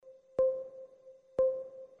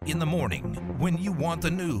In the morning, when you want the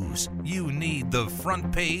news, you need the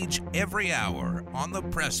front page every hour on the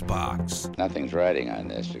Press Box. Nothing's riding on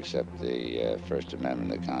this except the First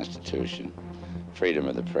Amendment of the Constitution, freedom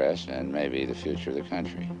of the press, and maybe the future of the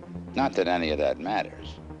country. Not that any of that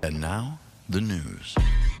matters. And now, the news.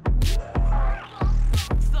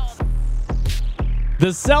 The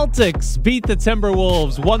Celtics beat the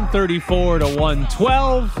Timberwolves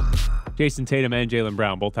 134-112. Jason Tatum and Jaylen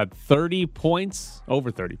Brown both had 30 points,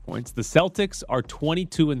 over 30 points. The Celtics are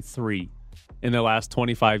 22-3 in their last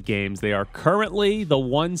 25 games. They are currently the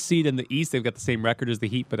 1 seed in the East. They've got the same record as the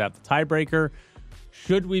Heat, but at the tiebreaker.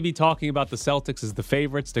 Should we be talking about the Celtics as the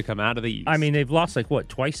favorites to come out of the East? I mean, they've lost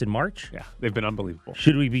twice in March? Yeah, they've been unbelievable.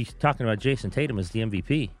 Should we be talking about Jason Tatum as the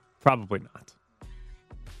MVP? Probably not.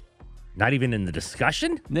 Not even in the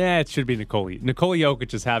discussion? Nah, it should be Nikola. Nikola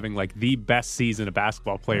Jokic is having the best season a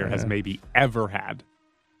basketball player has maybe ever had.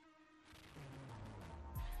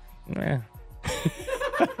 Yeah.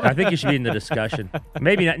 I think he should be in the discussion.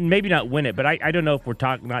 Maybe not win it, but I don't know if we're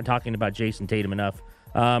not talking about Jason Tatum enough.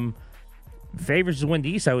 Favorites to win the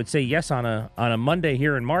East, I would say yes on a Monday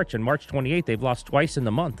here in March. On March 28th, they've lost twice in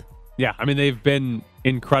the month. Yeah, I mean, they've been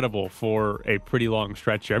incredible for a pretty long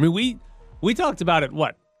stretch here. I mean, we talked about it,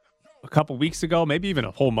 a couple weeks ago, maybe even a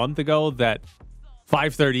whole month ago, that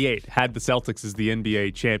 538 had the Celtics as the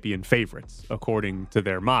NBA champion favorites, according to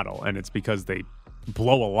their model. And it's because they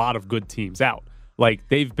blow a lot of good teams out.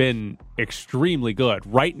 They've been extremely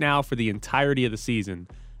good. Right now, for the entirety of the season,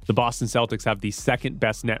 the Boston Celtics have the second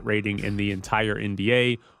best net rating in the entire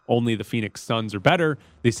NBA. Only the Phoenix Suns are better.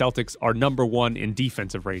 The Celtics are number one in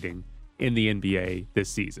defensive rating in the NBA this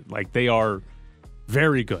season. They are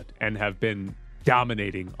very good and have been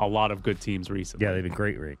dominating a lot of good teams recently. Yeah, they've been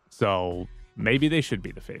great, Rick. So maybe they should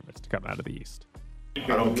be the favorites to come out of the East. I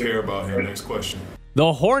don't care about him. Next question.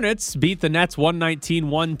 The Hornets beat the Nets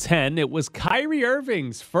 119-110. It was Kyrie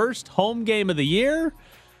Irving's first home game of the year.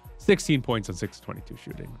 16 points on 6-22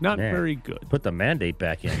 shooting. Not very good. Put the mandate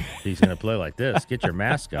back in. He's going to play like this. Get your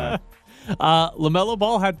mask on. LaMelo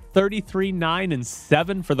Ball had 33, 9, and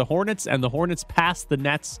 7 for the Hornets, and the Hornets passed the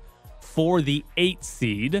Nets for the 8th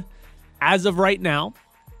seed. As of right now,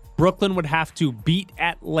 Brooklyn would have to beat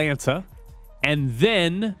Atlanta and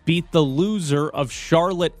then beat the loser of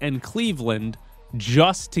Charlotte and Cleveland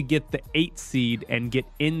just to get the 8th seed and get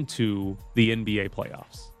into the NBA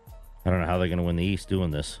playoffs. I don't know how they're going to win the East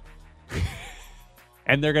doing this.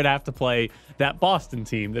 And they're going to have to play that Boston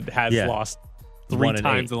team that has lost 3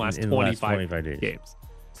 times in the last 25 games.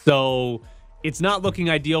 So it's not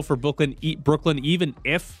looking ideal for Brooklyn. Even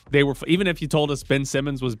if you told us Ben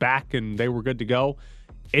Simmons was back and they were good to go,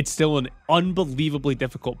 it's still an unbelievably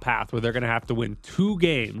difficult path where they're going to have to win 2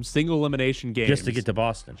 games, single elimination games, just to get to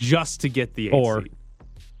Boston, just to get the 8th seed,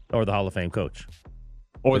 or the Hall of Fame coach,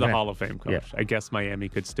 or the Hall of Fame coach. Yeah. I guess Miami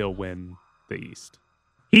could still win the East.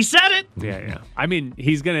 He said it. Yeah. I mean,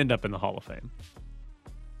 he's going to end up in the Hall of Fame.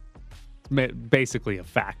 It's basically a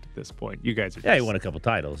fact at this point. You guys are he won a couple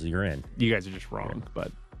titles. You're in. You guys are just wrong, but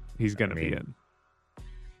he's going to be in.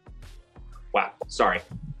 Wow. Sorry.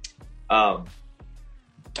 I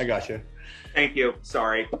got you. Thank you.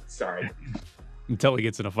 Sorry. Until he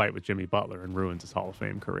gets in a fight with Jimmy Butler and ruins his Hall of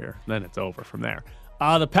Fame career. Then it's over from there.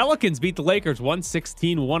 The Pelicans beat the Lakers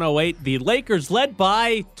 116-108. The Lakers led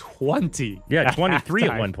by 20. Yeah, 23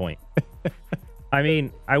 at one point. I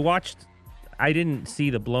mean, I didn't see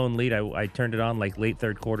the blown lead. I turned it on late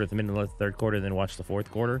third quarter, the middle of the third quarter, then watched the fourth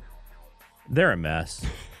quarter. They're a mess.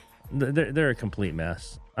 They're a complete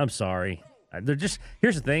mess. I'm sorry.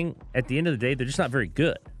 Here's the thing. At the end of the day, they're just not very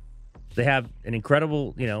good. They have an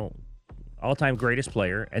incredible, all-time greatest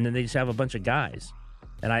player, and then they just have a bunch of guys.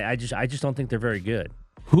 And I just don't think they're very good.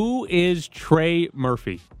 Who is Trey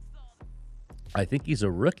Murphy? I think he's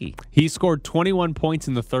a rookie. He scored 21 points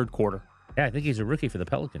in the third quarter. Yeah, I think he's a rookie for the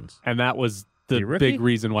Pelicans. And that was the big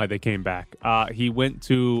reason why they came back. He went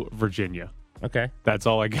to Virginia. Okay. That's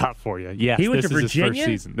all I got for you. Yes, he went to Virginia? His first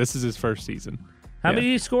season. This is his first season. How many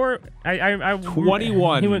did he score?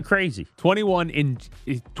 21. He went crazy. 21 in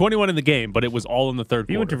the game, but it was all in the third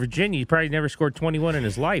quarter. He went to Virginia. He probably never scored 21 in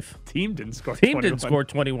his life. Team didn't score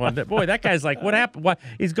 21. Boy, that guy's like, what happened? What?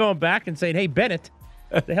 He's going back and saying, hey, Bennett,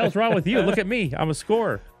 the hell's wrong with you? Look at me. I'm a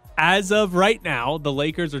scorer. As of right now, the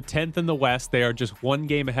Lakers are 10th in the West. They are just 1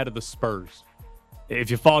 game ahead of the Spurs.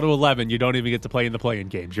 If you fall to 11, you don't even get to play in the play-in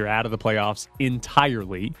games. You're out of the playoffs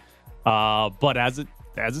entirely. But as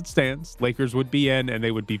it stands, Lakers would be in, and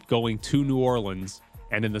they would be going to New Orleans,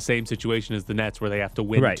 and in the same situation as the Nets, where they have to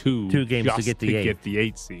win two games just to get the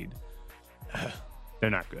 8th seed. They're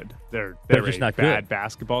not good. They're just not bad good.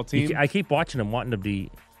 Basketball team. I keep watching them,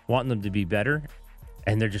 wanting them to be better,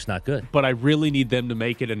 and they're just not good. But I really need them to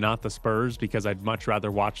make it and not the Spurs because I'd much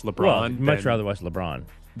rather watch LeBron Well, much than rather watch LeBron.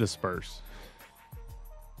 the Spurs.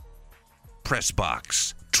 Press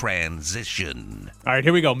box transition. All right,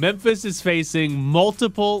 here we go. Memphis is facing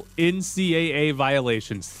multiple NCAA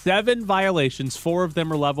violations. 7 violations. 4 of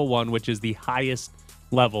them are level 1, which is the highest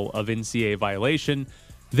level of NCAA violation.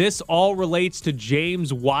 This all relates to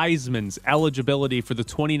James Wiseman's eligibility for the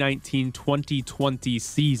 2019-2020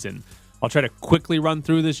 season. I'll try to quickly run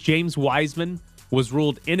through this. James Wiseman was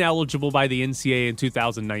ruled ineligible by the NCAA in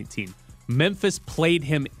 2019. Memphis played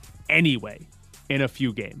him anyway in a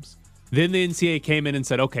few games. Then the NCAA came in and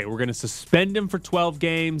said, okay, we're going to suspend him for 12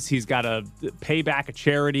 games. He's got to pay back a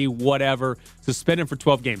charity, whatever. Suspend him for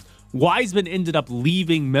 12 games. Wiseman ended up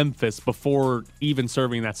leaving Memphis before even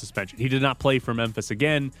serving that suspension. He did not play for Memphis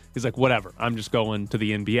again. He's like, whatever, I'm just going to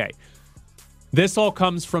the NBA. This all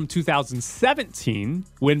comes from 2017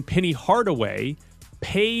 when Penny Hardaway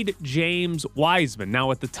paid James Wiseman.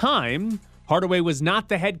 Now, at the time, Hardaway was not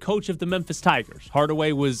the head coach of the Memphis Tigers.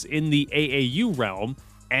 Hardaway was in the AAU realm,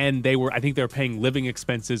 and I think they were paying living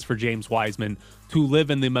expenses for James Wiseman to live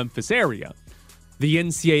in the Memphis area. The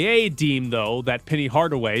NCAA deemed, though, that Penny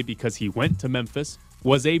Hardaway, because he went to Memphis,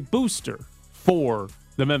 was a booster for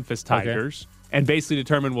the Memphis Tigers, and basically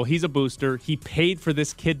determined, well, he's a booster. He paid for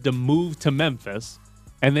this kid to move to Memphis,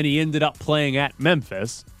 and then he ended up playing at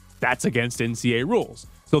Memphis. That's against NCAA rules.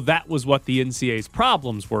 So that was what the NCAA's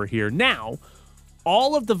problems were here. Now,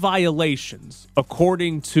 all of the violations,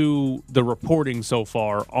 according to the reporting so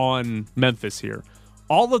far on Memphis here,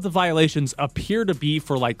 all of the violations appear to be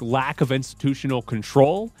for lack of institutional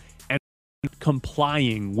control and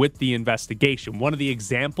complying with the investigation. One of the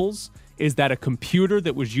examples is that a computer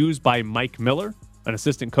that was used by Mike Miller, an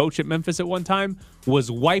assistant coach at Memphis at one time,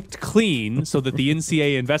 was wiped clean so that the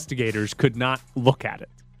NCAA investigators could not look at it.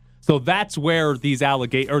 So that's where these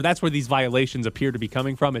that's where these violations appear to be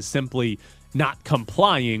coming from, is simply not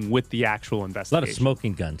complying with the actual investigation. A lot of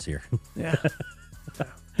smoking guns here. Yeah.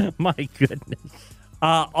 My goodness.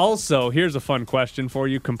 Also, here's a fun question for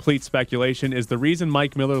you. Complete speculation. Is the reason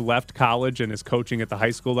Mike Miller left college and is coaching at the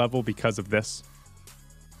high school level because of this?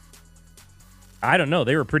 I don't know.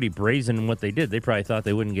 They were pretty brazen in what they did. They probably thought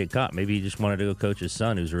they wouldn't get caught. Maybe he just wanted to go coach his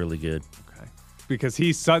son, who's really good. Okay. Because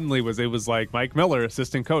he suddenly it was like Mike Miller,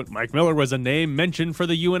 assistant coach. Mike Miller was a name mentioned for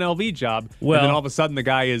the UNLV job. Well, and then all of a sudden the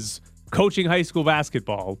guy is coaching high school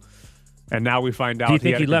basketball. And now we find out. Do you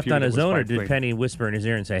think he left on that his was own, or wiped did clean. Penny whisper in his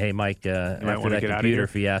ear and say, hey, Mike, after wanna that get outta computer here?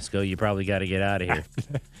 fiasco, you probably got to get out of here?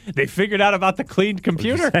 They figured out about the cleaned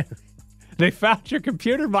computer. They found your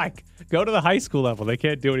computer, Mike. Go to the high school level. They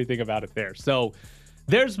can't do anything about it there. So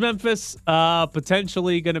there's Memphis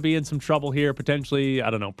potentially going to be in some trouble here. Potentially, I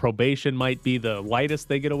don't know, probation might be the lightest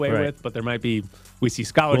they get away with, but there might be, we see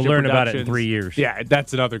scholarship We'll learn about it in reductions. 3 years. Yeah,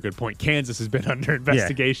 that's another good point. Kansas has been under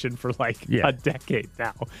investigation for a decade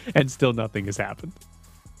now, and still nothing has happened.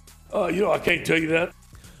 I can't tell you that.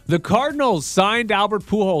 The Cardinals signed Albert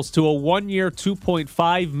Pujols to a 1-year,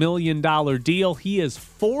 $2.5 million deal. He is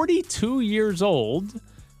 42 years old.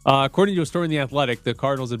 According to a story in The Athletic, the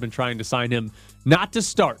Cardinals have been trying to sign him not to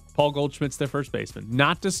start. Paul Goldschmidt's their first baseman.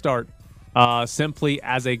 Not to start, simply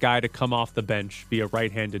as a guy to come off the bench, be a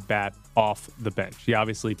right-handed bat off the bench. He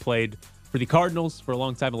obviously played for the Cardinals for a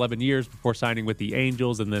long time, 11 years, before signing with the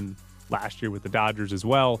Angels, and then last year with the Dodgers as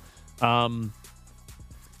well.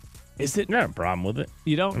 Is it? Not a problem with it.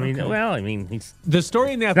 You don't? Okay. He's the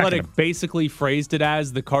story in The Athletic gonna... basically phrased it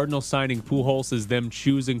as the Cardinals signing Pujols is them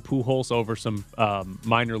choosing Pujols over some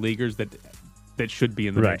minor leaguers that should be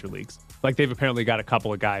in the major leagues. Like, they've apparently got a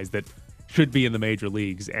couple of guys that should be in the major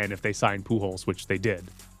leagues, and if they sign Pujols, which they did,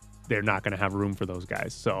 they're not going to have room for those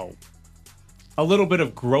guys. So a little bit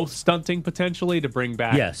of growth stunting potentially to bring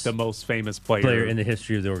back the most famous player in the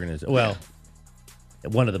history of the organization. Well,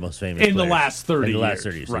 one of the most famous in players. the last 30 years. In the last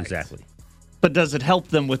 30 years, right. Exactly. But does it help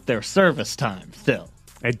them with their service time still?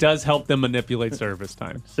 It does help them manipulate service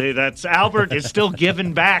time. See, that's Albert is still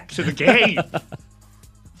giving back to the game.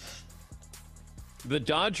 The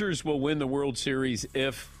Dodgers will win the World Series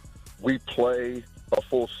if we play a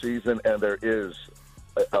full season and there is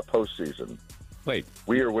a postseason. Wait.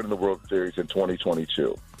 We are winning the World Series in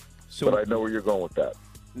 2022. But I know where you're going with that.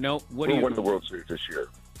 No, We're winning the World Series this year.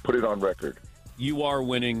 Put it on record. You are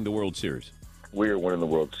winning the World Series. We are winning the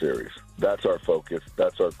World Series. That's our focus.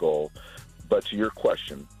 That's our goal. But to your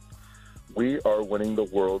question, we are winning the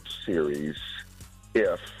World Series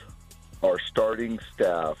if our starting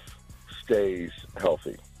staff stays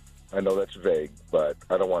healthy. I know that's vague, but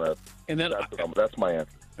I don't want to. And then that's my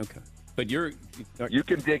answer. Okay, but you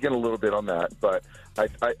can dig in a little bit on that, but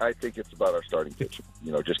I think it's about our starting pitching.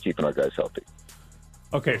 Just keeping our guys healthy.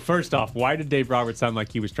 Okay, first off, why did Dave Roberts sound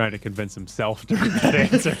like he was trying to convince himself to that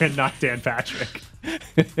answer and not Dan Patrick?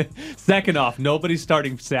 Second off, nobody's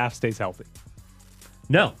starting staff stays healthy.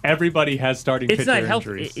 No. Everybody has starting It's pitcher not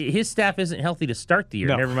healthy. injuries. His staff isn't healthy to start the year.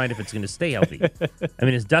 No. Never mind if it's going to stay healthy. I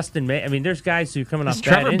mean, is Dustin May? I mean, there's guys who are coming off Is bad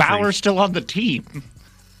Trevor injuries. Bauer still on the team?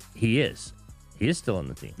 He is. He is still on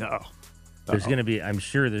the team. No. There's going to be, I'm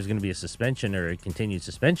sure there's going to be a suspension or a continued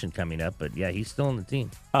suspension coming up, but yeah, he's still on the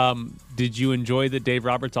team. Did you enjoy that Dave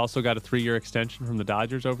Roberts also got a 3-year extension from the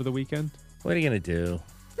Dodgers over the weekend? What are you going to do?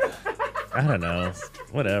 I don't know.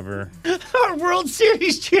 Whatever. Our World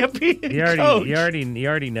Series champion. You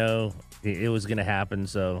already know it was going to happen.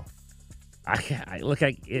 So,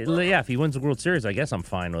 if he wins the World Series, I guess I'm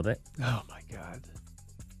fine with it. Oh my God!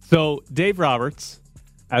 So Dave Roberts,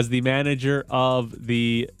 as the manager of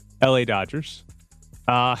the LA Dodgers,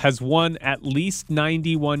 has won at least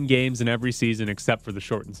 91 games in every season except for the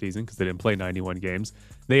shortened season because they didn't play 91 games.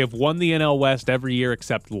 They have won the NL West every year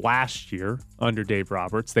except last year under Dave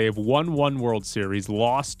Roberts. They have won 1 World Series,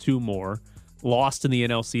 lost 2 more, lost in the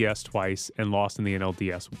NLCS twice, and lost in the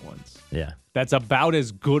NLDS once. Yeah. That's about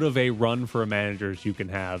as good of a run for a manager as you can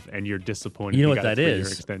have, and you're disappointed. You know you what got that a 3-year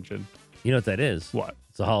is? extension. You know what that is? What?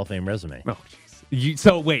 It's a Hall of Fame resume. Oh, jeez.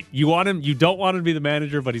 So wait, you want him? You don't want him to be the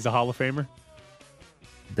manager, but he's a Hall of Famer.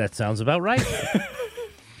 That sounds about right.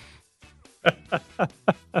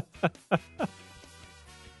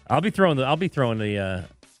 I'll be throwing the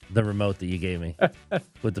remote that you gave me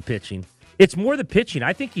with the pitching. It's more the pitching.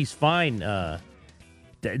 I think he's fine.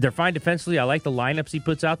 They're fine defensively. I like the lineups he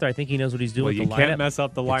puts out there. I think he knows what he's doing Well, with you the lineup. can't mess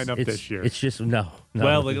up the lineup this year. It's just no.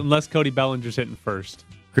 Well, unless Cody Bellinger's hitting first.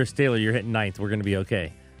 Chris Taylor, you're hitting 9th. We're going to be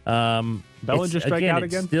okay. Bellinger strike out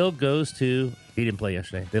again? It still goes to he didn't play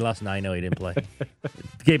yesterday. They lost 9-0. He didn't play.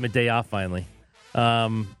 Gave him a day off finally.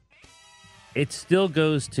 It still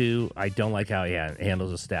goes to I don't like how he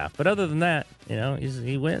handles his staff. But other than that,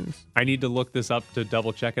 he wins. I need to look this up to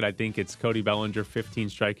double check it. I think it's Cody Bellinger, 15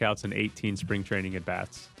 strikeouts and 18 spring training at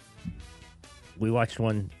bats. We watched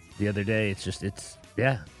one the other day.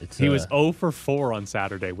 He was 0 for 4 on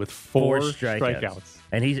Saturday with 4 strikeouts.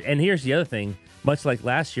 And here's the other thing. Much like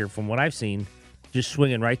last year, from what I've seen, just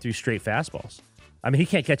swinging right through straight fastballs. I mean, he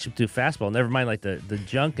can't catch up to a fastball. Never mind like the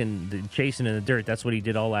junk and the chasing in the dirt. That's what he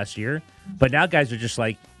did all last year. But now guys are just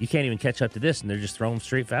like, you can't even catch up to this, and they're just throwing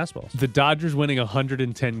straight fastballs. The Dodgers winning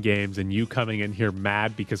 110 games and you coming in here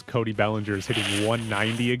mad because Cody Bellinger is hitting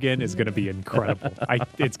 190 again is going to be incredible.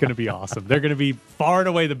 It's going to be awesome. They're going to be far and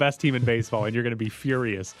away the best team in baseball, and you're going to be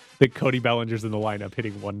furious that Cody Bellinger's in the lineup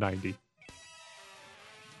hitting 190.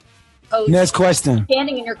 Next question.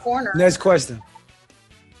 Standing in your corner. Next question.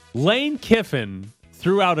 Lane Kiffin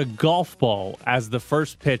threw out a golf ball as the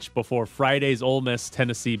first pitch before Friday's Ole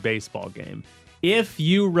Miss-Tennessee baseball game. If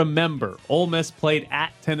you remember, Ole Miss played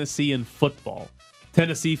at Tennessee in football.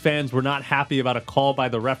 Tennessee fans were not happy about a call by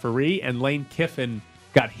the referee, and Lane Kiffin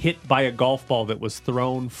got hit by a golf ball that was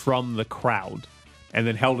thrown from the crowd and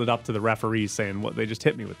then held it up to the referees saying, "Well, they just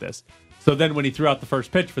hit me with this." So then when he threw out the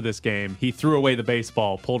first pitch for this game, he threw away the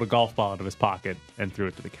baseball, pulled a golf ball out of his pocket, and threw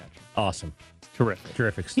it to the catcher. Awesome.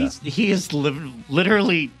 Terrific stuff. He is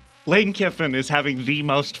literally, Lane Kiffin is having the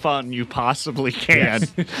most fun you possibly can.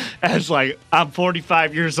 Yes. As I'm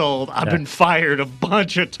 45 years old. I've been fired a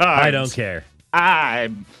bunch of times. I don't care.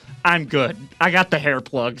 I'm good. I got the hair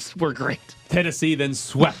plugs. We're great. Tennessee then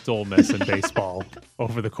swept Ole Miss in baseball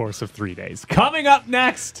over the course of 3 days. Coming up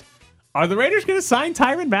next, are the Raiders going to sign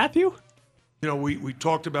Tyrann Mathieu? We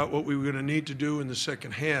talked about what we were going to need to do in the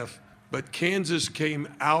second half, but Kansas came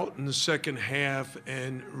out in the second half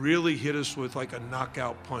and really hit us with like a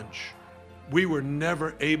knockout punch. We were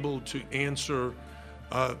never able to answer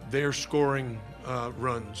their scoring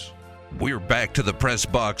runs. We're back to the Press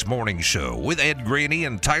Box Morning Show with Ed Graney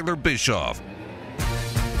and Tyler Bischoff.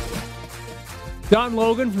 Don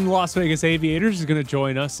Logan from the Las Vegas Aviators is going to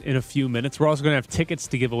join us in a few minutes. We're also going to have tickets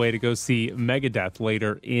to give away to go see Megadeth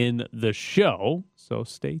later in the show, so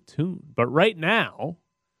stay tuned. But right now,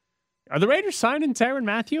 are the Raiders signing Tyrann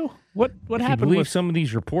Mathieu? What If happened you believe with some of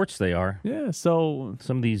these reports, they are. Yeah, so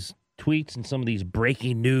some of these tweets and some of these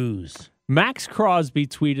breaking news. Max Crosby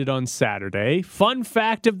tweeted on Saturday, "Fun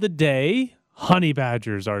fact of the day, honey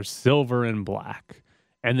badgers are silver and black."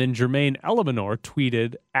 And then Jermaine Eleanor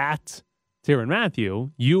tweeted at Tyrann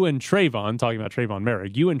Mathieu, "You and Trayvon," talking about Trayvon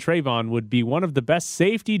Merrick, "you and Trayvon would be one of the best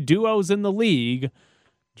safety duos in the league.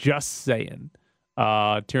 Just saying."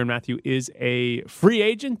 Tyrann Mathieu is a free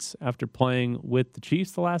agent after playing with the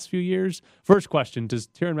Chiefs the last few years. First question, does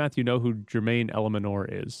Tyrann Mathieu know who Jermaine Eleanor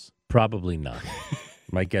is? Probably not.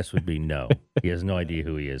 My guess would be no. He has no idea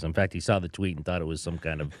who he is. In fact, he saw the tweet and thought it was some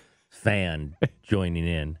kind of fan joining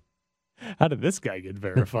in. How did this guy get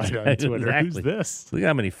verified on Twitter? Exactly. Who's this? Look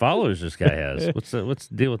how many followers this guy has. What's the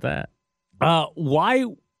deal with that? Why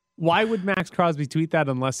would Max Crosby tweet that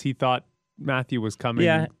unless he thought Matthew was coming?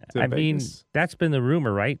 Yeah, to I mean, Vegas? that's been the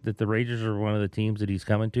rumor, right? That the Rangers are one of the teams that he's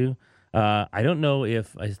coming to. I don't know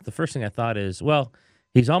if the first thing I thought is, well,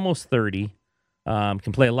 he's almost 30, can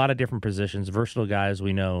play a lot of different positions, versatile guy, as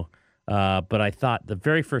we know. But I thought the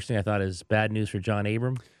very first thing I thought is bad news for John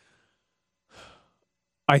Abram.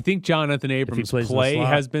 I think Jonathan Abrams' plays in the play slot.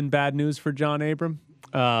 has been bad news for John Abram.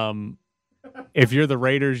 If you're the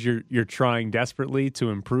Raiders, you're trying desperately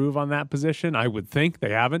to improve on that position. I would think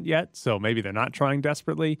they haven't yet, so maybe they're not trying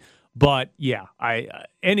desperately. But yeah,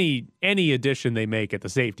 any addition they make at the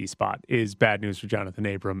safety spot is bad news for Jonathan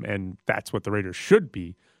Abram, and that's what the Raiders should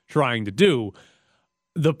be trying to do.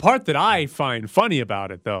 The part that I find funny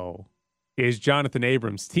about it, though, is Jonathan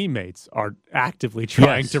Abrams' teammates are actively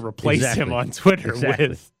trying to replace him on Twitter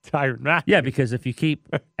with Tyrann Mathieu. Yeah, because if you keep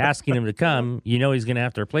asking him to come, you know he's going to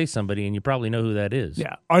have to replace somebody, and you probably know who that is.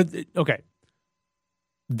 Yeah. Okay.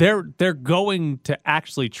 They're going to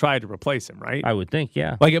actually try to replace him, right? I would think,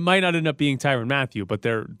 yeah. Like, it might not end up being Tyrann Mathieu, but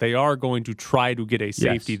they are going to try to get a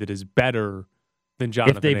safety that is better than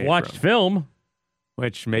Jonathan If they've Abram. watched film.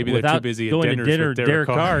 Which maybe they're too busy at going dinners to dinner with with Derek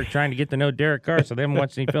Carr, trying to get to know Derek Carr, so they haven't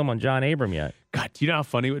watched any film on John Abram yet. God, do you know how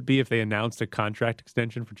funny it would be if they announced a contract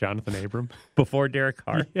extension for Jonathan Abram? Before Derek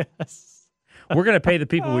Carr? Yes. We're going to pay the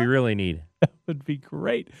people we really need. That would be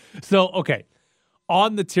great. So, okay,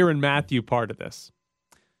 on the Tyrann Mathieu part of this,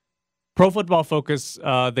 Pro Football Focus,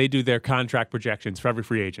 they do their contract projections for every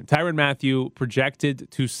free agent. Tyrann Mathieu projected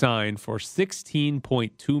to sign for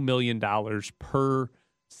 $16.2 million per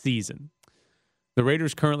season. The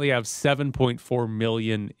Raiders currently have $7.4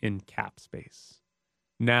 million in cap space.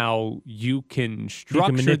 Now, you can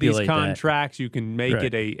structure these contracts. You can make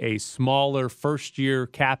it a smaller first-year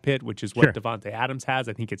cap hit, which is what Devontae Adams has.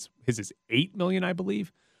 I think his is $8 million, I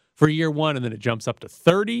believe, for year one, and then it jumps up to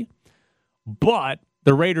 $30. But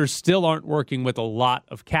the Raiders still aren't working with a lot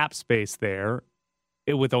of cap space there,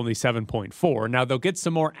 with only 7.4. Now, they'll get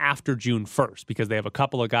some more after June 1st because they have a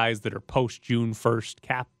couple of guys that are post-June 1st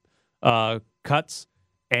cap cuts,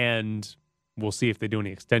 and we'll see if they do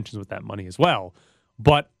any extensions with that money as well.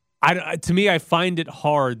 But to me, I find it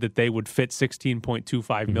hard that they would fit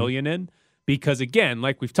 $16.25 million in because, again,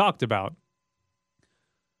 like we've talked about,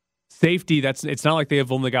 safety, it's not like they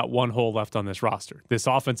have only got one hole left on this roster. This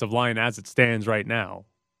offensive line, as it stands right now,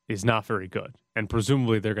 is not very good. And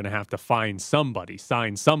presumably they're going to have to sign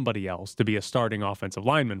somebody else to be a starting offensive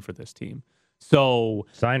lineman for this team. So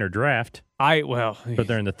sign or draft. But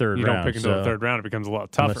they're in the third round. You don't pick into the third round, it becomes a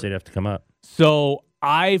lot tougher. Unless they'd have to come up. So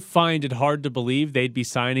I find it hard to believe they'd be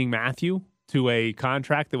signing Mathieu to a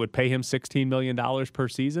contract that would pay him $16 million per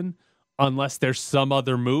season unless there's some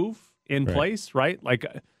other move in place, right? Like,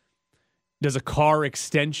 does a Carr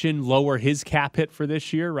extension lower his cap hit for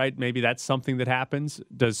this year, right? Maybe that's something that happens.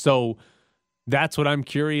 That's what I'm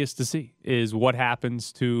curious to see, is what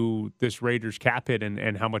happens to this Raiders cap hit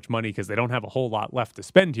and how much money, because they don't have a whole lot left to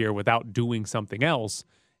spend here without doing something else.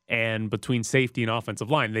 And between safety and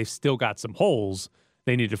offensive line, they've still got some holes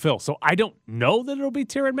they need to fill. So I don't know that it'll be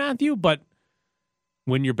Tyrann Mathieu, but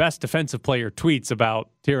when your best defensive player tweets about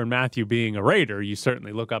Tyrann Mathieu being a Raider, you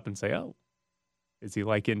certainly look up and say, oh, is he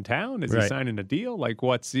like in town? Is he signing a deal? Like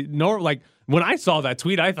when I saw that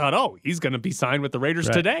tweet, I thought, oh, he's going to be signed with the Raiders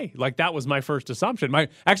today. Like that was my first assumption. My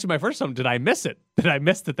first assumption, did I miss it? Did I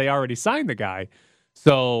miss that they already signed the guy?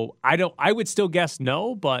 So I would still guess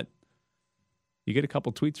no, but you get a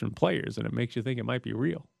couple tweets from players and it makes you think it might be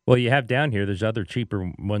real. Well, you have down here, there's other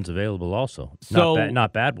cheaper ones available also. So,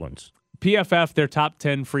 not bad ones. PFF, their top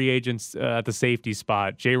 10 free agents at the safety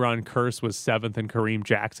spot. Jaron Kearse was 7th and Kareem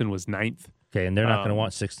Jackson was 9th. Okay, and they're not going to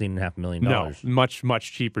want $16.5 million. No, much,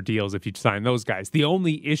 much cheaper deals if you sign those guys. The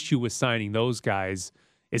only issue with signing those guys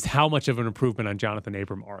is how much of an improvement on Jonathan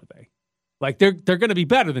Abram are they? Like, they're going to be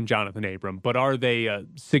better than Jonathan Abram, but are they a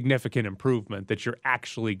significant improvement that you're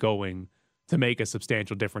actually going to make a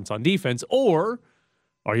substantial difference on defense? Or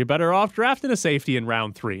are you better off drafting a safety in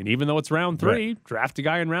round 3? And even though it's round 3, draft a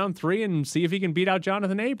guy in round 3 and see if he can beat out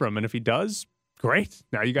Jonathan Abram. And if he does, great.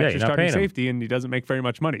 Now you got your starting safety, and he doesn't make very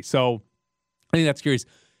much money. So I think that's curious.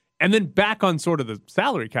 And then back on sort of the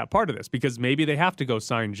salary cap part of this, because maybe they have to go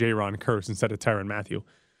sign Jaron Kearse instead of Tyrann Mathieu.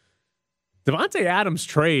 Devontae Adams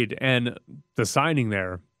trade and the signing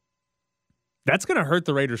there, that's going to hurt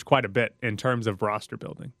the Raiders quite a bit in terms of roster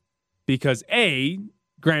building. Because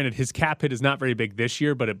granted, his cap hit is not very big this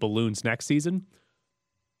year, but it balloons next season.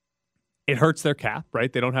 It hurts their cap,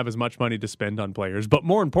 right? They don't have as much money to spend on players. But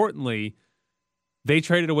more importantly, they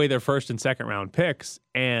traded away their first and second round picks.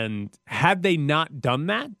 And had they not done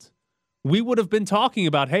that, we would have been talking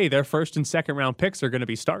about, hey, their first and second round picks are going to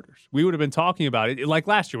be starters. We would have been talking about it like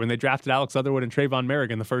last year when they drafted Alex Leatherwood and Trayvon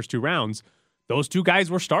Merrick in the first 2 rounds. Those 2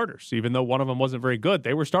 guys were starters. Even though one of them wasn't very good,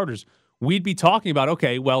 they were starters. We'd be talking about,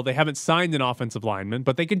 okay, well, they haven't signed an offensive lineman,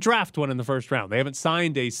 but they can draft one in the first round. They haven't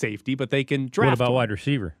signed a safety, but they can draft What about one. wide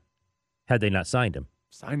receiver? Had they not signed him?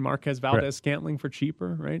 Sign Marquez Valdez-Scantling for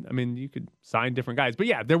cheaper, right? I mean, you could sign different guys. But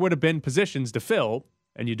yeah, there would have been positions to fill,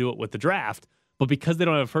 and you do it with the draft. But because they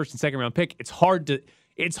don't have a first and second round pick, it's hard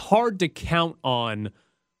to count on,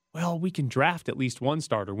 well, we can draft at least one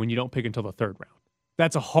starter when you don't pick until the 3rd round.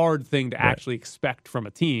 That's a hard thing to actually expect from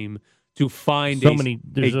a team to find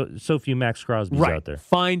there's so few Max Crosby's out there.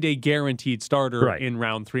 Find a guaranteed starter in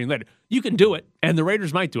round 3 and later. You can do it, and the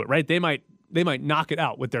Raiders might do it, right? They might knock it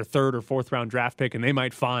out with their 3rd or 4th round draft pick, and they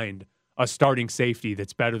might find a starting safety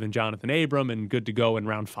that's better than Jonathan Abram and good to go in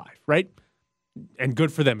round 5, right? And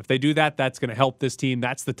good for them. If they do that, that's going to help this team.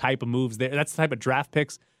 That's the type of moves that's the type of draft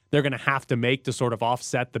picks they're going to have to make to sort of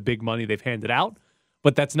offset the big money they've handed out.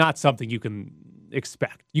 But that's not something you can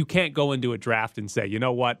expect. You can't go into a draft and say, you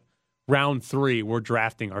know what, round 3, we're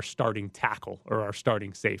drafting our starting tackle or our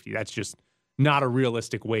starting safety. That's just not a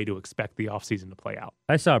realistic way to expect the offseason to play out.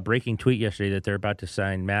 I saw a breaking tweet yesterday that they're about to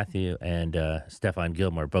sign Matthew and Stephon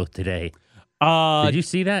Gilmore both today. Did you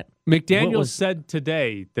see that? McDaniel said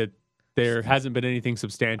today that there hasn't been anything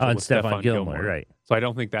substantial on with Stephon Gilmore, right? So I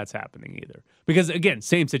don't think that's happening either. Because again,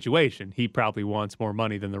 same situation. He probably wants more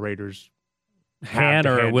money than the Raiders can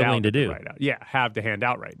or are willing to do. Right now. Yeah, have to hand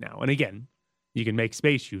out right now. And again, you can make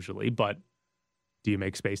space usually, but do you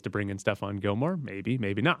make space to bring in Stephon Gilmore? Maybe,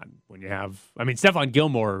 maybe not. When you have, Stephon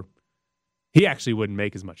Gilmore, he actually wouldn't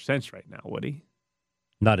make as much sense right now, would he?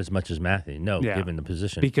 Not as much as Matthew, given the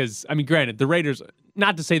position. Because, granted, the Raiders,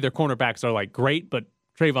 not to say their cornerbacks are like great, but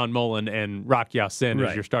Trayvon Mullen and Rock Ya-Sin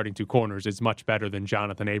as your starting 2 corners is much better than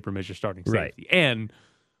Jonathan Abram as your starting safety. Right. And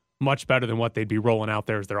much better than what they'd be rolling out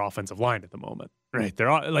there as their offensive line at the moment. Right. They're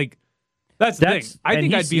all, like, that's the thing. I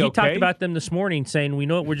think I'd be okay. He talked about them this morning saying, we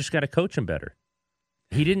know it, we're just got to coach them better.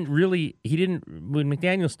 When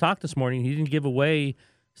McDaniels talked this morning, he didn't give away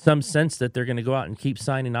some sense that they're going to go out and keep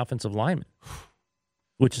signing offensive linemen,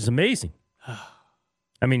 which is amazing.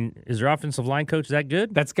 Is their offensive line coach that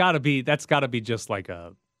good? That's got to be just like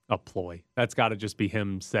a ploy. That's got to just be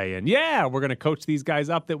him saying, yeah, we're going to coach these guys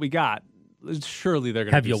up that we got. Surely they're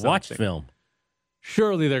going to do something. Have you watched film?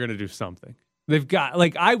 Surely they're going to do something. They've got,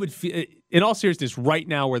 I would feel, in all seriousness, right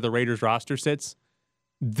now where the Raiders roster sits,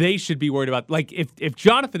 they should be worried about, if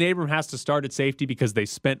Jonathan Abram has to start at safety because they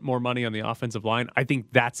spent more money on the offensive line, I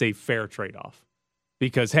think that's a fair trade-off.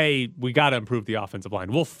 Because, hey, we got to improve the offensive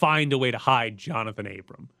line. We'll find a way to hide Jonathan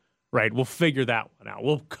Abram, right? We'll figure that one out.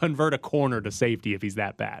 We'll convert a corner to safety if he's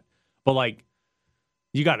that bad. But,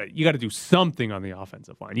 you got to do something on the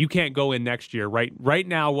offensive line. You can't go in next year. Right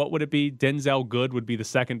now, what would it be? Denzel Good would be the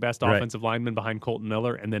second best offensive lineman behind Colton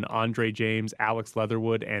Miller, and then Andre James, Alex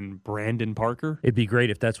Leatherwood, and Brandon Parker. It'd be great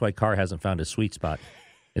if that's why Carr hasn't found his sweet spot.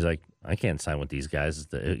 He's like, I can't sign with these guys.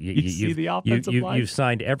 You see the offensive line? You've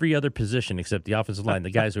signed every other position except the offensive line, the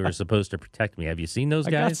guys who are supposed to protect me. Have you seen those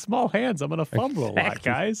guys? I got small hands. I'm going to fumble a lot,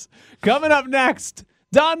 guys. Coming up next,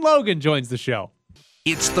 Don Logan joins the show.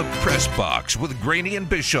 It's the Press Box with Graney and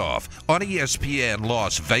Bischoff on ESPN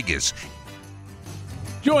Las Vegas.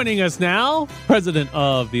 Joining us now, president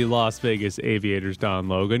of the Las Vegas Aviators, Don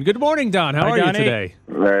Logan. Good morning, Don. How are you today?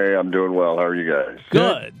 Hey, I'm doing well. How are you guys?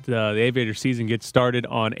 Good. The Aviator season gets started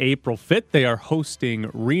on April 5th. They are hosting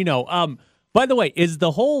Reno. By the way, is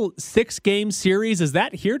the whole 6-game series, is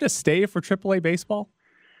that here to stay for AAA baseball?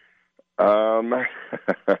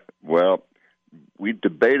 Well, we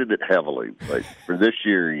debated it heavily, but for this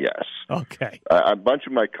year, yes. Okay. A bunch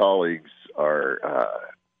of my colleagues are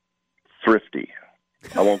thrifty.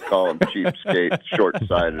 I won't call them cheapskate,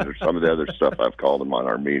 short-sighted, or some of the other stuff I've called them on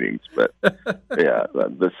our meetings. But, yeah,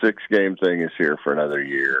 the 6-game thing is here for another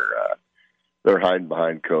year. They're hiding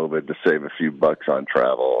behind COVID to save a few bucks on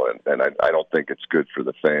travel, and I don't think it's good for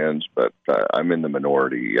the fans, but I'm in the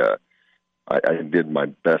minority. I did my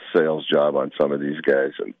best sales job on some of these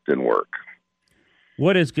guys, and it didn't work.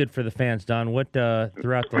 What is good for the fans, Don? What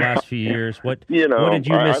throughout the last few years, what did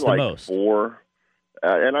you miss the most?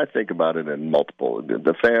 And I think about it in multiple.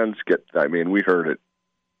 The fans get, we heard it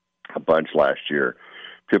a bunch last year.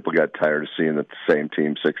 People got tired of seeing the same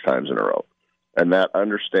team 6 times in a row. And that,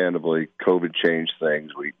 understandably, COVID changed things.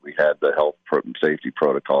 We had the health and safety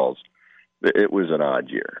protocols. It was an odd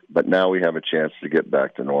year. But now we have a chance to get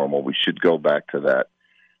back to normal. We should go back to that.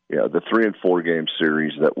 The 3 and 4 game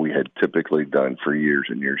series that we had typically done for years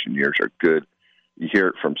and years and years are good. you hear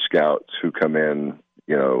it from scouts who come in,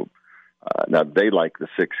 now they like the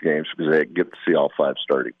 6 games because they get to see all 5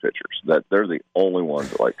 starting pitchers. That they're the only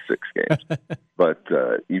ones that like 6 games. But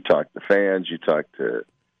you talk to fans, you talk to,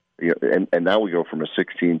 and now we go from a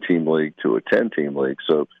 16-team league to a 10-team league.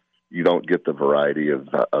 So you don't get the variety of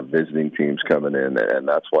visiting teams coming in, and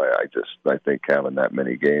that's why I think having that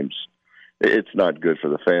many games, it's not good for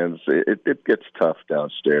the fans. It gets tough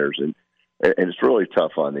downstairs, and it's really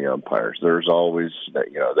tough on the umpires. There's always,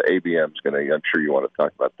 the ABM's going to, I'm sure you want to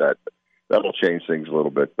talk about that. That'll change things a little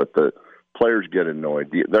bit, but the players get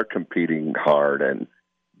annoyed. They're competing hard, and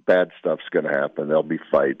bad stuff's going to happen. There'll be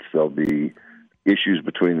fights. There'll be issues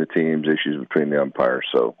between the teams, issues between the umpires.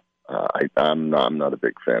 So I'm not a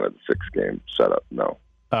big fan of the 6-game setup, no.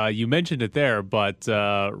 You mentioned it there, but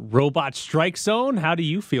robot strike zone, how do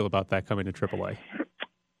you feel about that coming to AAA?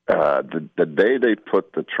 The day they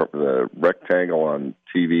put the rectangle on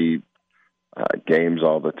TV games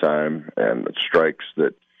all the time, and the strikes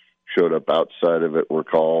that showed up outside of it were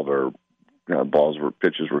called, or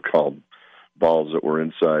pitches were called balls that were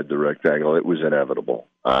inside the rectangle, it was inevitable.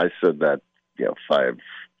 I said that,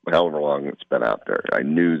 however long it's been out there. I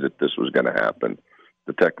knew that this was going to happen.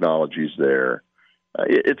 The technology's there.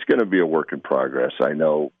 It's going to be a work in progress. I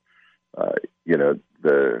know,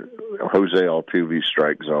 the Jose Altuve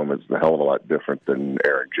strike zone is a hell of a lot different than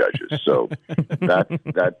Aaron Judge's. So that's,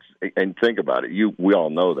 and think about it. We all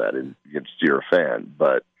know that, and you're a fan,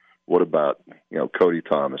 but what about, Cody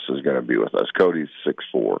Thomas is going to be with us. Cody's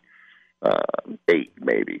 6'4", 8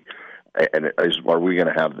 maybe. And are we going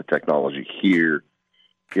to have the technology here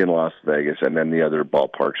in Las Vegas and then the other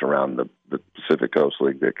ballparks around the Pacific Coast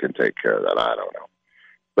League that can take care of that? I don't know.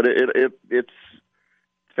 But it's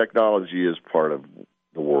technology is part of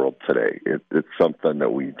the world today. It's something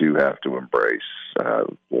that we do have to embrace,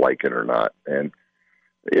 like it or not. And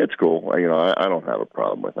it's cool. I don't have a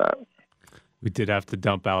problem with that. We did have to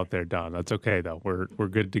dump out there, Don. That's okay, though. We're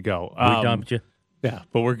good to go. We dumped you. Yeah,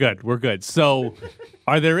 but we're good. We're good. So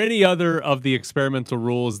are there any other of the experimental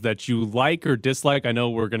rules that you like or dislike? I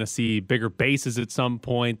know we're going to see bigger bases at some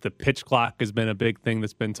point. The pitch clock has been a big thing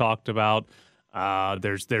that's been talked about.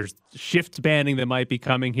 There's shift banning that might be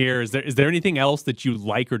coming here. Is there anything else that you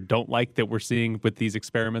like or don't like that we're seeing with these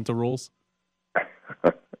experimental rules?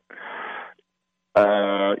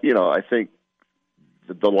 I think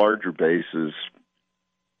the larger bases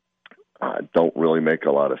don't really make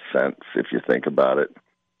a lot of sense if you think about it.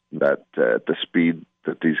 That the speed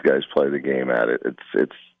that these guys play the game at,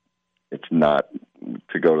 it's not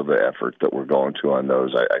to go to the effort that we're going to on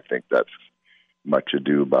those. I think that's much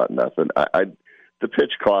ado about nothing. The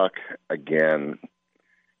pitch clock, again,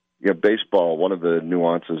 baseball, one of the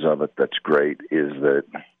nuances of it that's great is that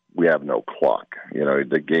we have no clock.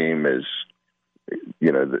 The game is,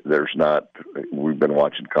 there's not, we've been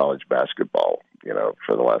watching college basketball,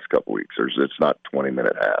 for the last couple of weeks. It's not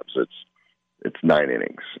 20-minute halves. It's 9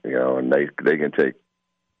 innings, and they can take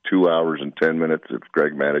 2 hours and 10 minutes if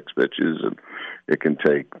Greg Maddux pitches, and it can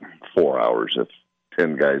take 4 hours if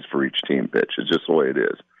 10 guys for each team pitch. It's just the way it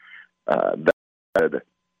is. That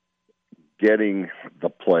getting the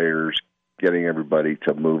players, getting everybody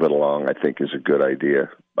to move it along, I think is a good idea.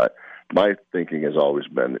 But my thinking has always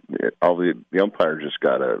been the umpires just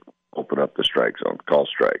got to open up the strike zone, call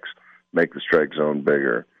strikes, make the strike zone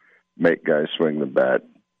bigger, make guys swing the bat,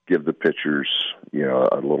 give the pitchers,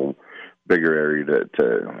 a little bigger area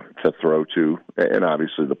to throw to. And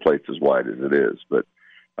obviously the plate's as wide as it is, but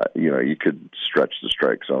you could stretch the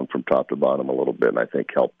strike zone from top to bottom a little bit, and I think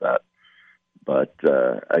help that. But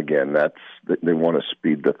again, they want to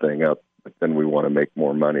speed the thing up, but then we want to make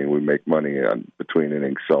more money. We make money on between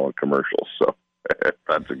innings selling commercials, so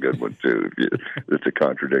that's a good one too. It's a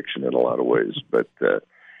contradiction in a lot of ways, but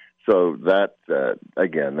so that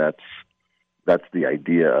again, that's the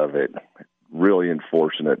idea of it. Really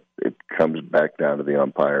enforcing it, it comes back down to the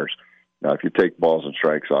umpires. Now, if you take balls and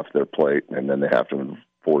strikes off their plate and then they have to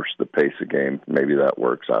enforce the pace of game, maybe that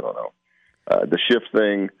works. I don't know. The shift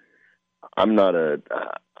thing,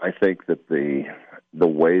 I think that the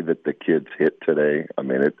way that the kids hit today,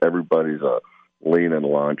 everybody's a lean and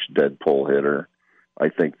launch dead pull hitter. I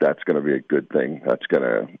think that's going to be a good thing. That's going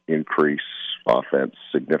to increase offense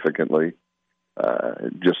significantly.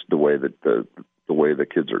 Just the way that the way the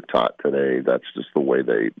kids are taught today, that's just the way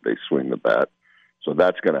they swing the bat. So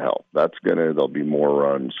that's going to help. There'll be more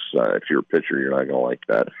runs. If you're a pitcher, you're not going to like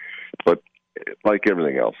that. But like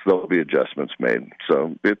everything else, there'll be adjustments made.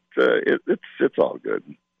 So it's all good.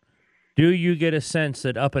 Do you get a sense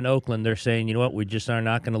that up in Oakland they're saying, you know what, we just are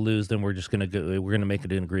not going to lose, then we're just going to go, we're going to make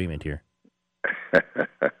it an agreement here?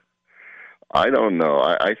 I don't know.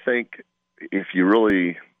 I think if you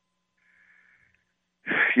really,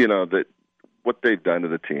 that what they've done to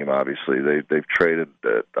the team, obviously they've traded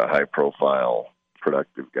the high profile,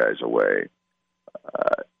 productive guys away.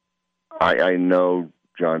 I know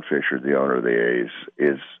John Fisher, the owner of the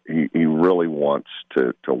A's, he really wants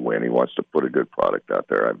to win. He wants to put a good product out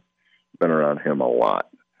there. I've been around him a lot.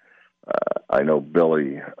 I know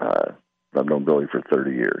Billy. I've known Billy for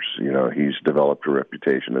 30 years. He's developed a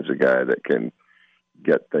reputation as a guy that can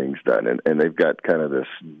get things done. And they've got kind of this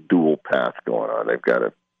dual path going on. They've got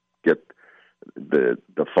to get the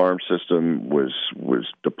farm system was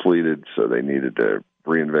depleted, so they needed to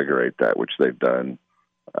reinvigorate that, which they've done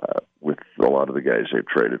with a lot of the guys they've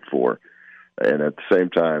traded for. And at the same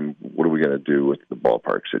time, what are we going to do with the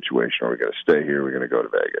ballpark situation? Are we going to stay here? Are we going to go to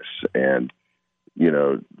Vegas? And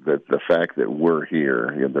the fact that we're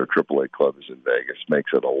here, their AAA club is in Vegas,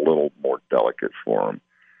 makes it a little more delicate for them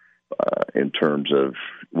in terms of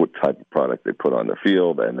what type of product they put on the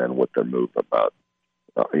field and then what their move about.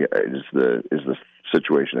 Is the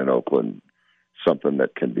situation in Oakland something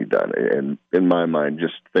that can be done? And in my mind,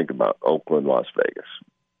 just think about Oakland, Las Vegas.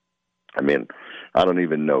 I mean, I don't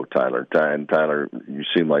even know Tyler. Tyler, you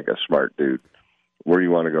seem like a smart dude. Where do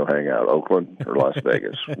you want to go hang out, Oakland or Las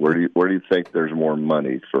Vegas? Where do you think there's more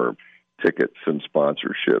money for tickets and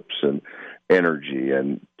sponsorships and energy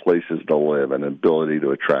and places to live and ability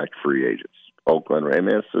to attract free agents? Oakland, I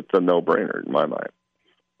mean, it's a no-brainer in my mind.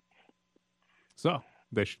 So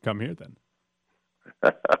they should come here then.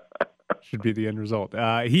 Should be the end result.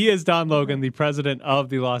 He is Don Logan, the president of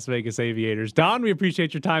the Las Vegas Aviators. Don, we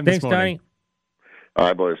appreciate your time this morning. Thanks, Donnie. All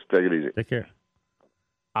right, boys. Take it easy. Take care.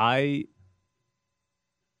 I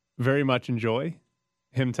very much enjoy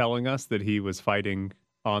him telling us that he was fighting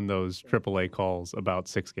on those AAA calls about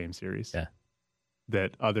 6-game series. Yeah.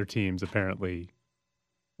 That other teams apparently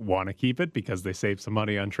want to keep it because they save some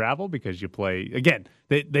money on travel because you play again.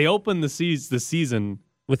 They open the season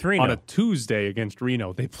with Reno on a Tuesday against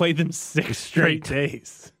Reno. They played them 6 straight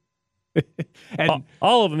days, and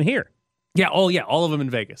all of them here. Yeah, all of them in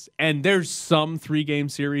Vegas. And there's some 3-game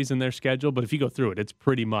series in their schedule, but if you go through it, it's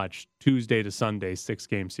pretty much Tuesday to Sunday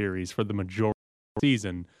 6-game series for the majority of the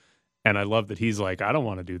season. And I love that he's like, I don't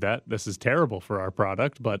want to do that. This is terrible for our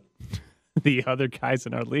product, but the other guys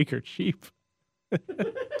in our league are cheap.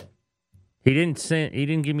 He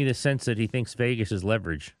didn't give me the sense that he thinks Vegas is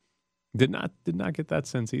leverage. Did not get that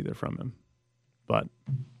sense either from him. But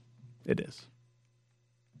it is.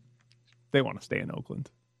 They want to stay in Oakland.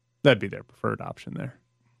 That'd be their preferred option there.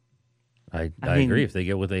 I agree if they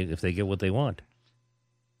get what they want.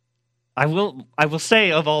 I will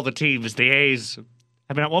say of all the teams, the A's.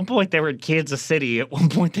 I mean, at one point they were in Kansas City. At one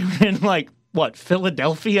point they were in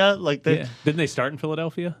Philadelphia. Didn't they start in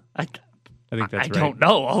Philadelphia? I think that's right. I don't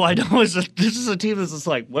know. All I know is that this is a team that's just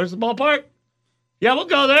like, where's the ballpark? Yeah, we'll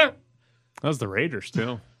go there. That was the Raiders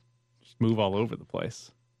too. Just move all over the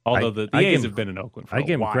place. Although the A's have been in Oakland for a while. I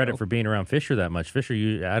give him credit for being around Fisher that much. Fisher,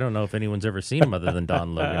 I don't know if anyone's ever seen him other than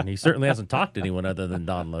Don Logan. He certainly hasn't talked to anyone other than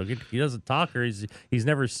Don Logan. He doesn't talk, or he's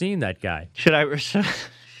never seen that guy. Should I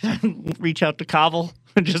reach out to Cobble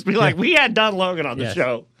and just be like, we had Don Logan on the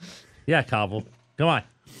show? Yeah, Cobble. Come on.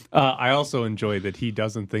 I also enjoy that he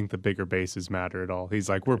doesn't think the bigger bases matter at all. He's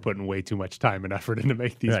like, we're putting way too much time and effort in to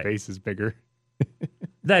make these bases bigger.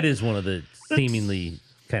 That is one of the seemingly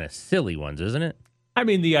kind of silly ones, isn't it? I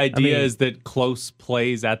mean, the idea is that close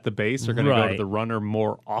plays at the base are going to go to the runner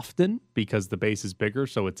more often because the base is bigger,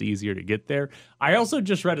 so it's easier to get there. I also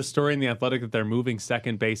just read a story in The Athletic that they're moving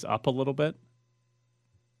second base up a little bit.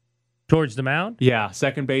 Towards the mound? Yeah,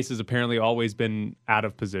 second base has apparently always been out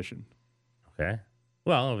of position. Okay.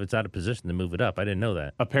 Well, if it's out of position, then move it up. I didn't know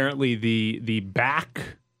that. Apparently, the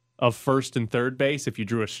back of first and third base, if you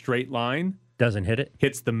drew a straight line, doesn't hit it.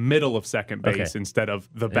 Hits the middle of second base instead of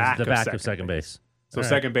the back of second base. So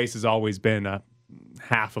second base has always been a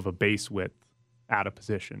half of a base width out of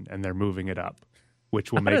position, and they're moving it up,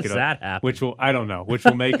 which will make it. That happen? Which will which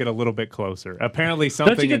will make it a little bit closer. Apparently,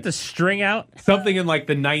 something. Don't you get the string out? Something in like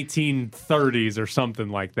the 1930s or something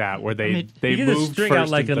like that, where they you get moved the string out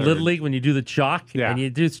like in Little League when you do the chalk, and you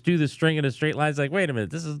just do the string in a straight line. It's like, wait a minute,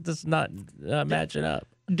 this is not matching up.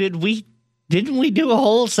 Didn't we do a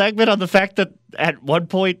whole segment on the fact that at one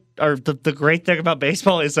point, or the great thing about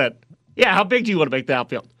baseball is that, how big do you want to make the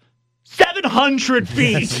outfield? 700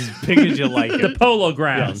 feet. As big as you like it. The polo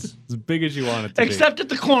grounds. Yes, as big as you want it to Except at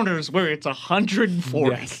the corners where it's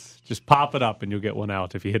 140. Yes. Just pop it up and you'll get one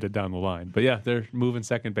out if you hit it down the line. But yeah, they're moving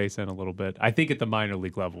second base in a little bit. I think at the minor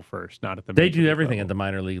league level first, not at the major league They do everything level. at the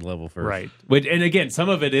minor league level first. Right. And again, some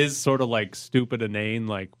of it is sort of like stupid inane,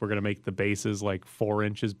 like we're going to make the bases like 4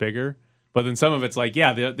 inches bigger. But then some of it's like,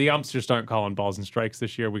 yeah, the umps just aren't calling balls and strikes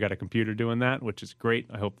this year. We got a computer doing that, which is great.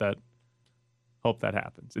 I hope that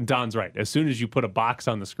happens. And Don's right. As soon as you put a box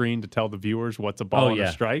on the screen to tell the viewers what's a ball and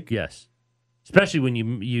a strike. Yes. Especially when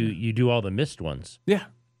you do all the missed ones. Yeah.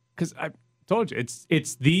 Because I told you,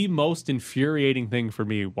 it's the most infuriating thing for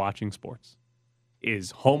me watching sports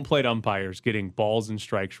is home plate umpires getting balls and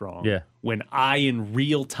strikes wrong. Yeah. When I, in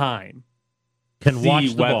real time, can see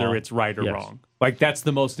watch the whether ball. it's right or wrong. Like, that's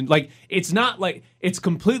the most, like, it's not like, it's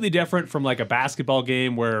completely different from like a basketball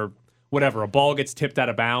game where, whatever, a ball gets tipped out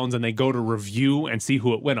of bounds and they go to review and see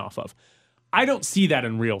who it went off of. I don't see that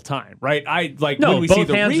in real time, right? When we see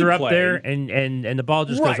the hands replay, are up there and the ball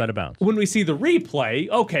just goes out of bounds. When we see the replay,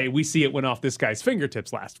 okay, we see it went off this guy's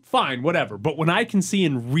fingertips last. Fine, whatever. But when I can see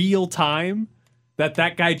in real time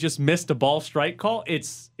that guy just missed a ball strike call,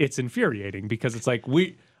 it's infuriating because it's like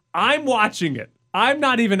I'm watching it. I'm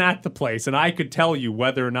not even at the place, and I could tell you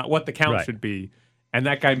whether or not what the count should be. And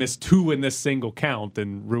that guy missed 2 in this single count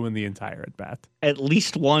and ruined the entire at-bat. At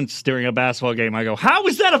least once during a basketball game, I go, how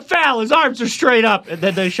is that a foul? His arms are straight up. And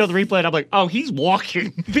then they show the replay, and I'm like, oh, he's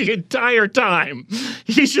walking the entire time.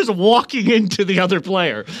 He's just walking into the other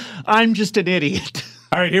player. I'm just an idiot.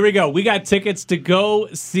 All right, here we go. We got tickets to go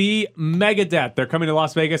see Megadeth. They're coming to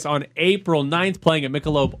Las Vegas on April 9th, playing at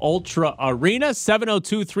Michelob Ultra Arena.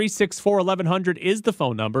 702-364-1100 is the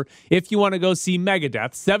phone number. If you want to go see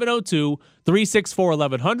Megadeth,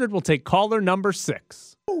 702-364-1100. We'll take caller number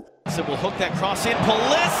 6. So we'll hook that cross in.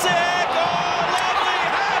 Pulisic! Oh,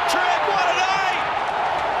 lovely hat trick! What a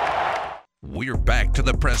night! We're back to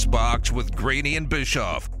the press box with Graney and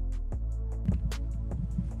Bischoff.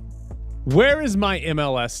 Where is my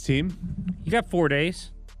MLS team? You got 4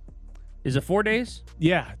 days. Is it 4 days?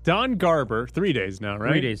 Yeah. Don Garber, 3 days now,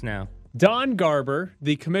 right? 3 days now. Don Garber,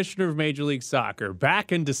 the commissioner of Major League Soccer,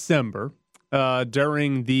 back in December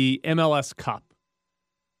during the MLS Cup,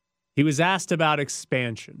 he was asked about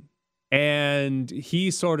expansion. And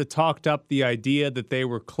he sort of talked up the idea that they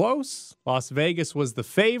were close. Las Vegas was the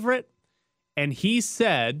favorite. And he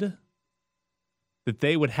said that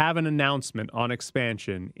they would have an announcement on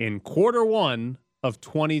expansion in Q1 of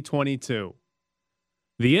 2022.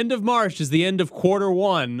 The end of March is the end of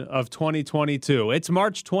Q1 of 2022. It's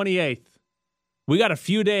March 28th. We got a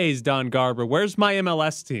few days, Don Garber. Where's my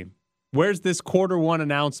MLS team? Where's this Q1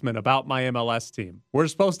 announcement about my MLS team? We're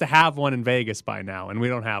supposed to have one in Vegas by now, and we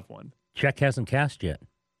don't have one. Check hasn't cashed yet.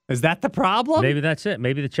 Is that the problem? Maybe that's it.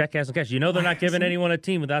 Maybe the check hasn't cashed. You know they're not giving anyone a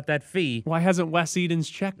team without that fee. Why hasn't Wes Eden's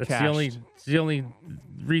check cashed? That's the only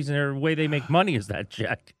reason or way they make money is that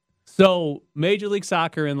check. So, Major League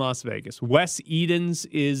Soccer in Las Vegas. Wes Edens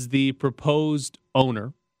is the proposed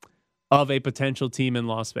owner of a potential team in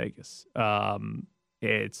Las Vegas.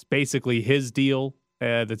 It's basically his deal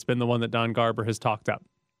that's been the one that Don Garber has talked up.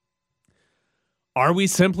 Are we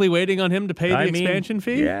simply waiting on him to pay the expansion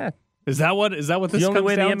fee? Yeah. Is that what this comes down to? The only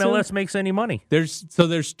way the MLS makes any money.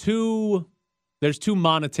 There's two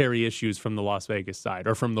monetary issues from the Las Vegas side,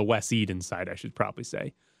 or from the Wes Eden side, I should probably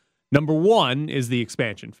say. Number one is the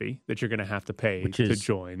expansion fee that you're going to have to pay to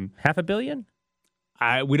join. $500 million?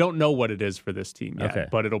 We don't know what it is for this team yet,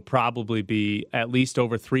 but it'll probably be at least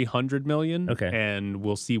over $300 million. Okay. And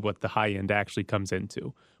we'll see what the high end actually comes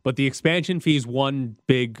into. But the expansion fee is one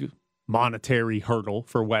big monetary hurdle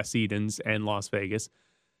for Wes Edens and Las Vegas.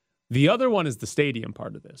 The other one is the stadium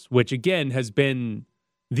part of this, which again has been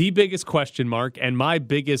the biggest question mark and my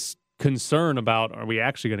biggest concern about, are we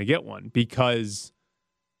actually going to get one? Because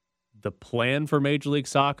the plan for Major League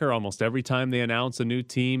Soccer, almost every time they announce a new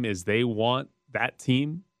team, is they want that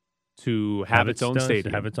team to have its own stadium.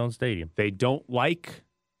 To have its own stadium. They don't like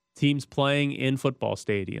teams playing in football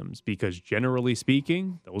stadiums because, generally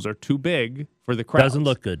speaking, those are too big for the crowds. Doesn't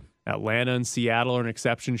look good. Atlanta and Seattle are an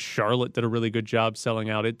exception. Charlotte did a really good job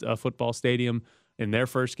selling out a football stadium in their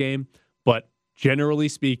first game. But generally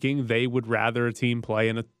speaking, they would rather a team play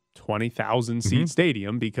in a 20,000-seat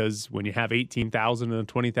stadium because when you have 18,000 in a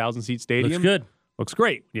 20,000-seat stadium, looks good. Looks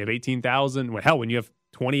great. When you have 18,000, when you have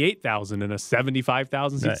 28,000 in a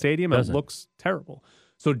 75,000-seat stadium, it looks terrible.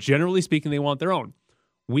 So generally speaking, they want their own.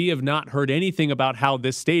 We have not heard anything about how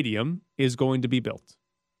this stadium is going to be built.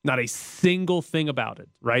 Not a single thing about it,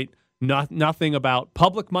 right? Nothing about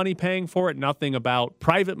public money paying for it, nothing about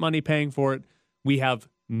private money paying for it. We have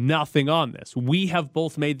nothing on this. We have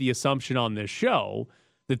both made the assumption on this show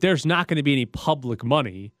that there's not going to be any public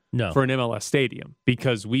money for an MLS stadium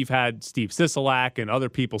because we've had Steve Sisolak and other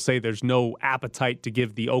people say there's no appetite to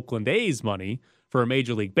give the Oakland A's money for a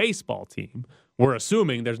Major League Baseball team. We're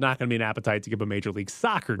assuming there's not going to be an appetite to give a Major League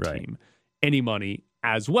Soccer team any money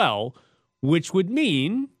as well, which would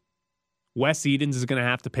mean Wes Edens is going to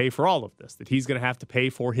have to pay for all of this, that he's going to have to pay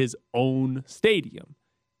for his own stadium.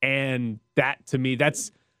 And that to me,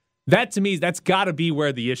 that's got to be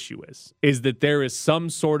where the issue is that there is some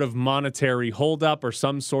sort of monetary holdup or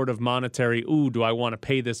some sort of monetary, do I want to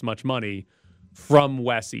pay this much money from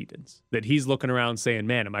Wes Edens? That he's looking around saying,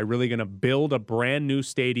 man, am I really going to build a brand new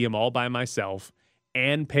stadium all by myself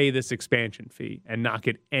and pay this expansion fee and not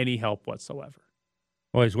get any help whatsoever?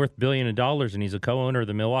 Well, he's worth $1 billion, and he's a co-owner of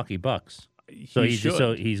the Milwaukee Bucks. So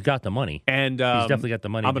he's got the money, and he's definitely got the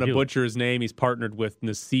money. I'm going to butcher his name. He's partnered with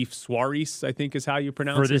Nassif Suarez, I think is how you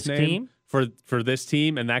pronounce his name. For this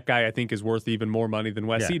team, and that guy I think is worth even more money than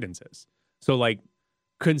Wes Edens is. So like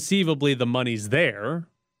conceivably the money's there,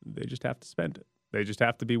 they just have to spend it. They just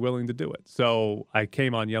have to be willing to do it. So I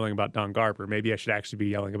came on yelling about Don Garber. Maybe I should actually be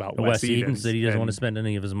yelling about Wes Edens that he doesn't want to spend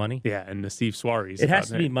any of his money. Yeah, and Nassif Suarez. It has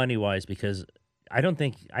to be money wise because I don't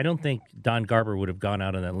think Don Garber would have gone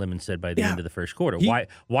out on that limb and said by the end of the first quarter.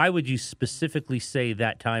 Why would you specifically say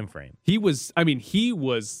that time frame? He was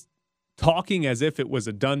talking as if it was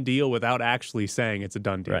a done deal without actually saying it's a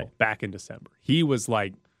done deal back in December. He was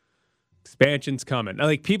like, expansion's coming.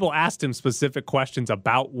 Like people asked him specific questions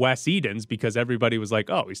about Wes Edens because everybody was like,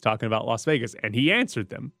 oh, he's talking about Las Vegas. And he answered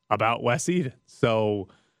them about Wes Edens. So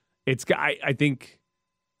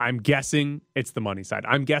I'm guessing it's the money side.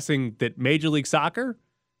 I'm guessing that Major League Soccer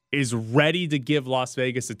is ready to give Las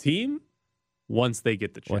Vegas a team once they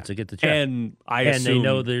get the check. And they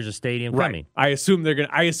know there's a stadium coming. I assume they're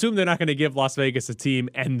not going to give Las Vegas a team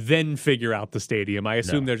and then figure out the stadium. I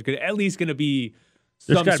assume there's at least going to be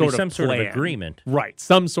some sort of agreement. Right.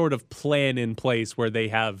 Some sort of plan in place where they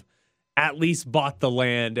have at least bought the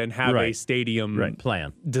land and have a stadium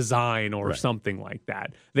plan design or something like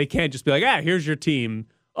that. They can't just be like, here's your team.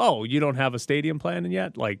 Oh, you don't have a stadium plan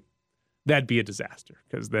yet? Like, that'd be a disaster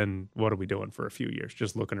because then what are we doing for a few years?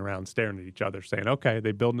 Just looking around, staring at each other, saying, okay,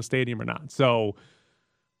 they building a stadium or not? So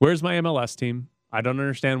where's my MLS team? I don't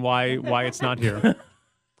understand why it's not here.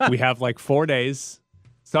 We have like 4 days.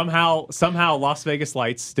 Somehow Las Vegas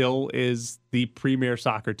Lights still is the premier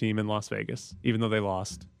soccer team in Las Vegas, even though they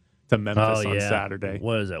lost to Memphis on Saturday.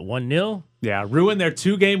 What is that, 1-0? Yeah, ruined their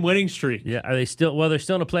 2-game winning streak. Yeah, are they still? Well, they're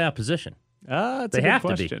still in a playoff position. That's a good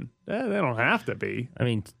question. They don't have to be. I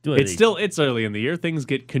mean, it's early in the year. Things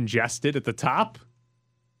get congested at the top.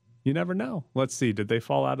 You never know. Let's see. Did they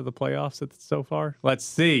fall out of the playoffs so far? Let's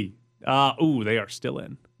see. They are still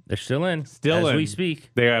in. They're still in. As we speak.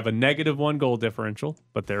 They have a -1 goal differential,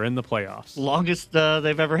 but they're in the playoffs. Longest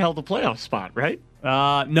they've ever held a playoff spot, right?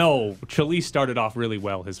 No. Chile started off really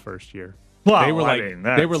well his first year. Well,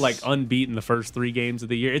 they were like unbeaten the first 3 games of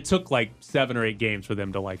the year. It took like 7 or 8 games for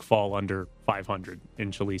them to like fall under 500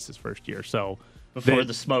 in Chalice's first year. So before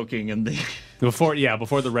the smoking and the before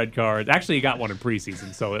the red card. Actually, he got one in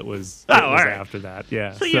preseason, so it was after that.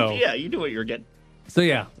 Yeah. So you knew what you were getting. So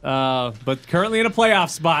yeah, but currently in a playoff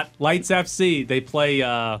spot, Lights FC. They play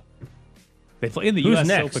in the U.S.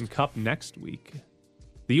 Open Cup next week.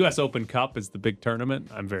 The U.S. Open Cup is the big tournament.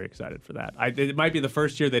 I'm very excited for that. It might be the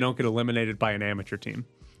first year they don't get eliminated by an amateur team.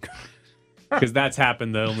 Because that's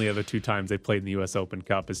happened the only other 2 times they played in the U.S. Open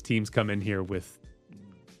Cup is teams come in here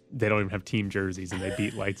they don't even have team jerseys and they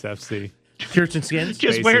beat Lights FC. Shirts and skins?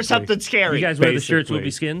 Just wear something scary. You guys wear the shirts will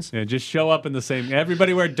be skins? Yeah, just show up in the same.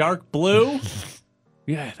 Everybody wear dark blue.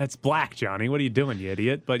 Yeah, that's black, Johnny. What are you doing, you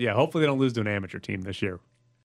idiot? But yeah, hopefully they don't lose to an amateur team this year.